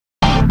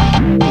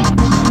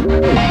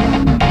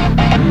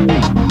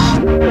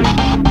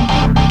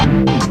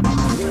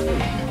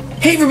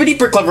everybody,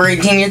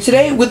 BrickLink here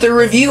today with a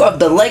review of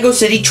the LEGO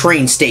City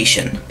train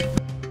station.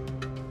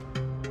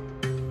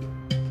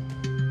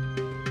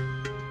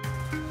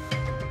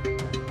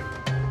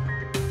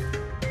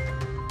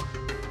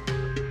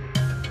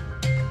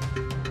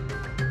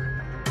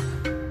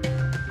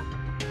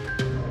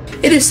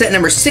 It is set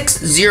number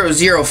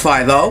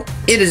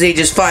 60050. It is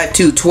ages 5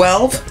 to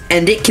 12,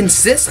 and it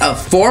consists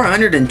of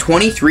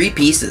 423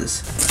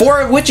 pieces,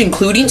 4 of which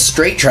including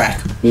straight track.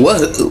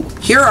 Whoa!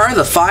 Here are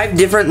the 5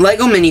 different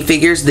LEGO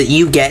minifigures that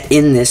you get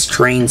in this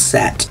train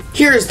set.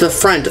 Here is the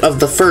front of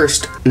the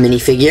first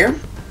minifigure,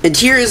 and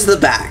here is the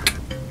back.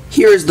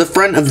 Here is the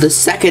front of the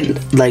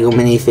second LEGO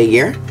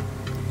minifigure,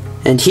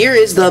 and here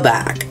is the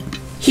back.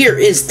 Here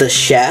is the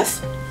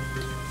chef,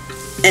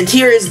 and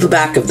here is the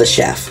back of the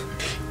chef.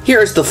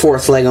 Here's the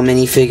 4th LEGO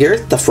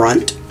minifigure, the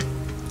front,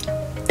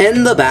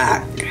 and the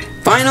back.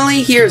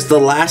 Finally, here's the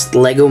last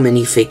LEGO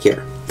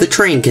minifigure, the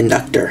train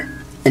conductor.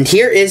 And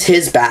here is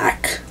his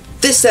back.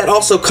 This set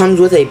also comes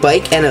with a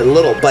bike and a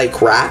little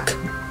bike rack,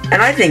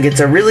 and I think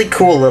it's a really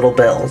cool little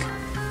build.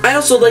 I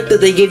also like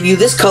that they give you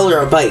this color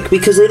of bike,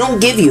 because they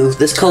don't give you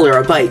this color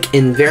of bike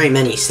in very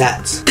many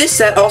sets. This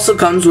set also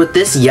comes with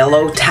this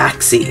yellow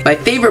taxi. My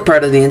favorite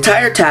part of the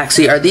entire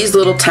taxi are these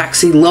little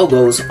taxi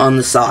logos on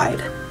the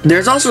side.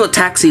 There's also a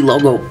taxi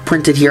logo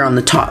printed here on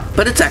the top,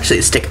 but it's actually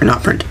a sticker,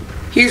 not printed.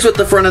 Here's what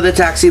the front of the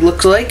taxi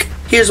looks like.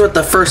 Here's what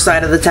the first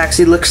side of the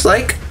taxi looks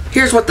like.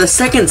 Here's what the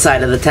second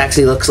side of the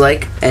taxi looks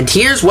like. And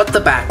here's what the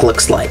back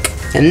looks like.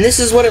 And this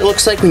is what it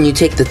looks like when you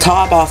take the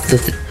top off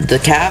the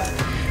cap.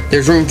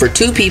 There's room for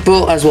 2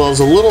 people, as well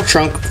as a little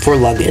trunk for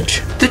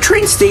luggage. The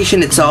train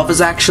station itself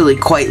is actually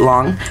quite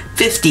long,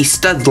 50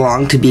 studs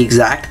long to be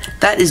exact.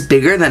 That is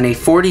bigger than a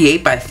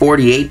 48 by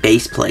 48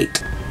 base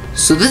plate.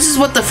 So this is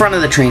what the front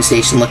of the train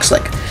station looks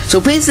like. So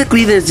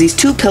basically there's these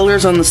 2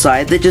 pillars on the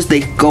side that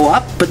they go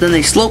up, but then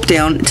they slope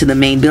down to the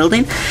main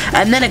building,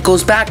 and then it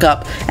goes back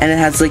up, and it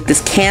has like this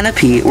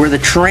canopy where the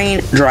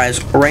train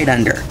drives right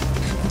under.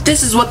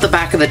 This is what the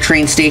back of the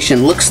train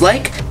station looks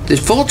like. The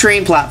full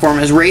train platform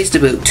is raised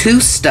about 2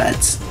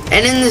 studs.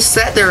 And in this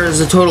set there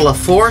is a total of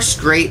 4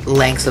 straight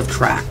lengths of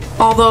track.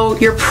 Although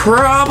you're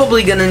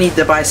probably gonna need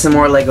to buy some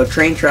more LEGO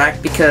train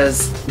track,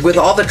 because with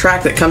all the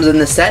track that comes in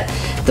this set,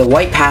 the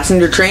white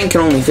passenger train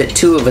can only fit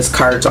 2 of his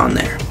cars on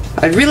there.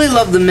 I really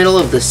love the middle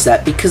of this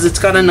set because it's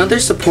got another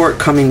support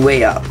coming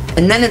way up.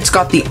 And then it's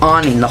got the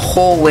awning the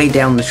whole way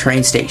down the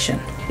train station.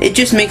 It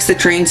just makes the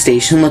train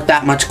station look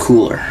that much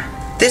cooler.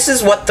 This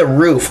is what the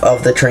roof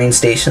of the train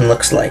station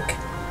looks like.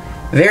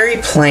 Very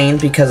plain,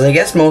 because I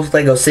guess most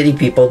LEGO City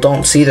people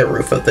don't see the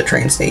roof of the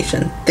train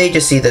station. They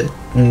just see the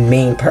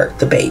main part,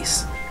 the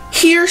base.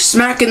 Here,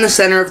 smack in the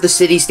center of the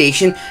city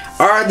station,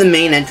 are the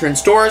main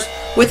entrance doors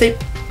with a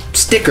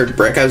stickered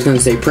brick, I was going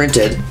to say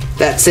printed,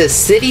 that says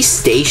City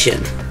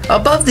Station.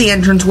 Above the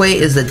entranceway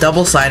is the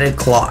double-sided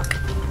clock.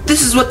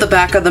 This is what the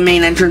back of the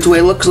main entranceway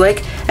looks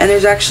like, and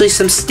there's actually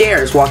some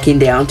stairs walking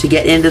down to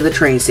get into the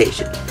train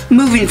station.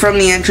 Moving from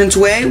the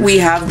entranceway, we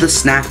have the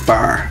snack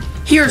bar.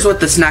 Here's what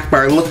the snack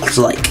bar looks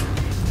like.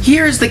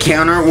 Here's the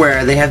counter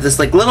where they have this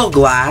like little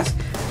glass.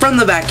 From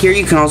the back here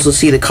you can also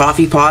see the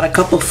coffee pot, a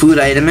couple food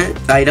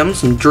items,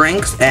 some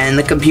drinks, and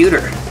the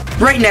computer.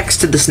 Right next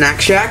to the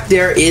snack shack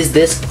there is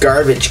this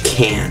garbage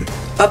can.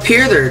 Up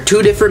here there are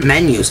 2 different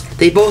menus.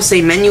 They both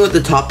say menu at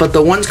the top, but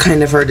the one's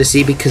kind of hard to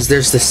see because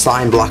there's this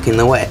sign blocking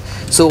the way.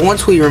 So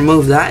once we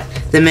remove that,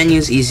 the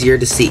menu's easier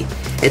to see.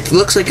 It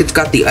looks like it's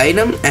got the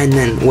item and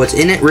then what's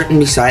in it written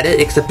beside it,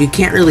 except you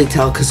can't really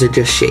tell because they're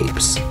just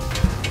shapes.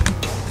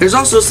 There's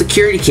also a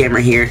security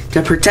camera here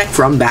to protect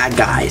from bad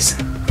guys.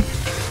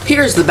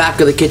 Here's the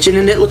back of the kitchen,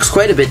 and it looks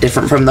quite a bit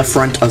different from the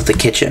front of the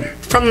kitchen.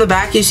 From the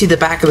back you see the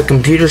back of the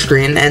computer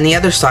screen and the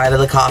other side of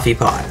the coffee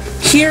pot.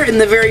 Here in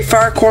the very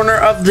far corner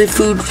of the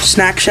food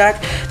snack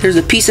shack, there's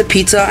a piece of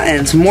pizza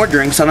and some more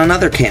drinks on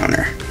another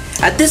counter.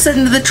 At this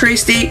end of the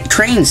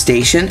train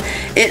station,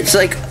 it's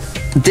like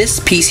this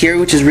piece here,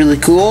 which is really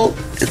cool.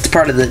 It's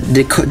part of the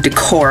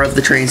decor of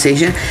the train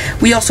station.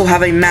 We also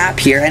have a map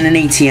here and an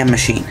ATM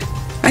machine.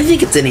 I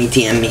think it's an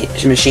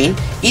ATM machine.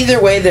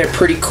 Either way, they're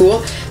pretty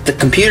cool. The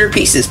computer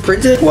piece is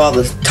printed, while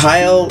the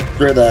tile,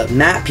 or the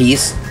map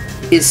piece,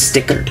 is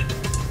stickered.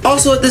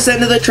 Also at this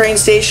end of the train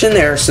station,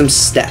 there are some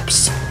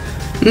steps.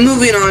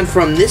 Moving on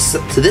from this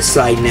to this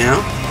side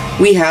now,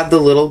 we have the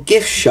little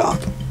gift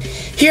shop.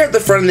 Here at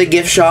the front of the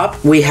gift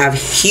shop, we have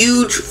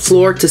huge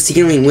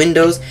floor-to-ceiling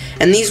windows,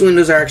 and these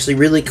windows are actually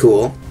really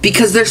cool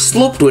because they're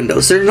sloped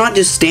windows. They're not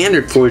just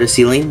standard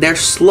floor-to-ceiling, they're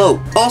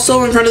sloped.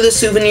 Also in front of the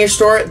souvenir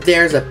store,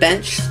 there's a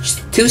bench,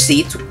 2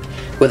 seats,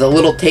 with a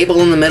little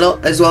table in the middle,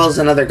 as well as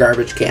another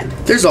garbage can.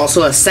 There's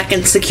also a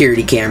second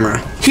security camera.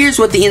 Here's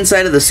what the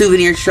inside of the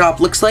souvenir shop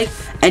looks like,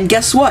 and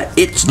guess what?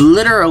 It's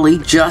literally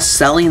just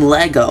selling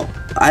LEGO.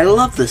 I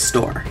love this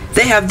store.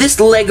 They have this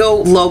Lego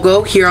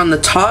logo here on the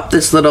top,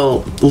 this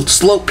little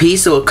slope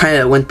piece, so it kind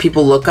of, when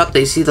people look up,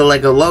 they see the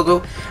Lego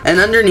logo. And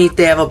underneath,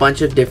 they have a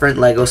bunch of different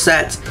Lego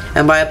sets.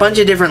 And by a bunch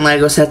of different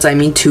Lego sets, I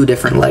mean 2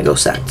 different Lego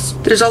sets.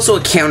 There's also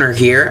a counter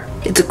here.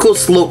 It's a cool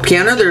slope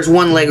counter. There's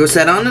 1 Lego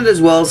set on it,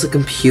 as well as a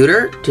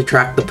computer to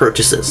track the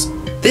purchases.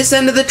 This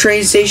end of the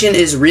train station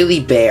is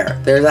really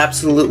bare. There's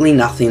absolutely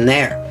nothing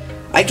there.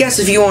 I guess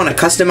if you want to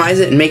customize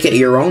it and make it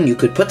your own, you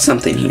could put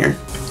something here.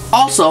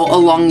 Also,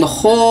 along the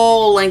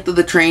whole length of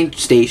the train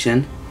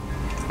station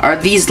are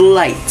these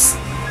lights,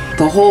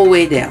 the whole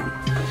way down.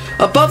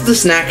 Above the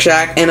snack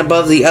shack and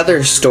above the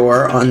other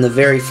store on the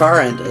very far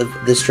end of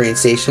this train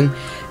station,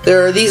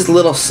 there are these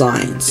little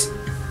signs.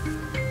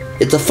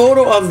 It's a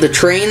photo of the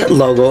train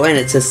logo and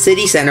it says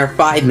City Center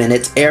 5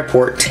 minutes,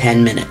 Airport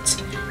 10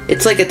 minutes.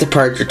 It's like a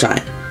departure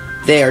time.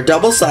 They are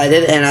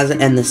double-sided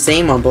and the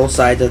same on both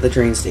sides of the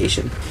train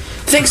station.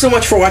 Thanks so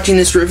much for watching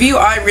this review.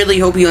 I really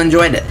hope you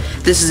enjoyed it.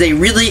 This is a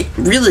really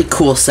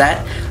cool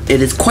set.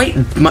 It is quite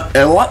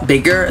a lot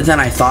bigger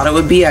than I thought it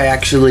would be. I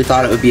actually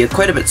thought it would be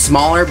quite a bit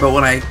smaller, but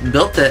when I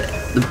built it,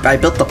 I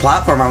built the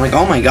platform, I'm like,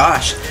 oh my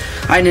gosh.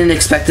 I didn't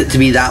expect it to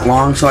be that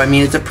long, so I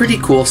mean, it's a pretty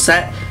cool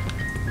set.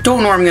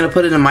 Don't know where I'm going to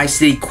put it in my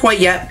city quite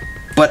yet,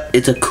 but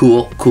it's a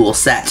cool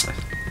set.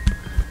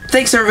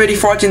 Thanks everybody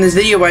for watching this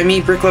video by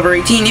me,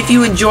 BrickLover18. If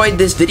you enjoyed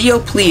this video,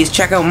 please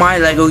check out my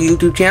LEGO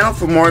YouTube channel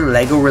for more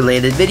LEGO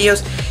related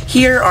videos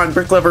here on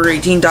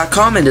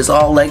BrickLover18.com. It is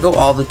all LEGO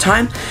all the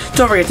time.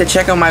 Don't forget to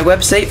check out my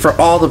website for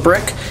all the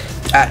brick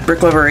at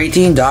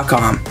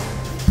BrickLover18.com.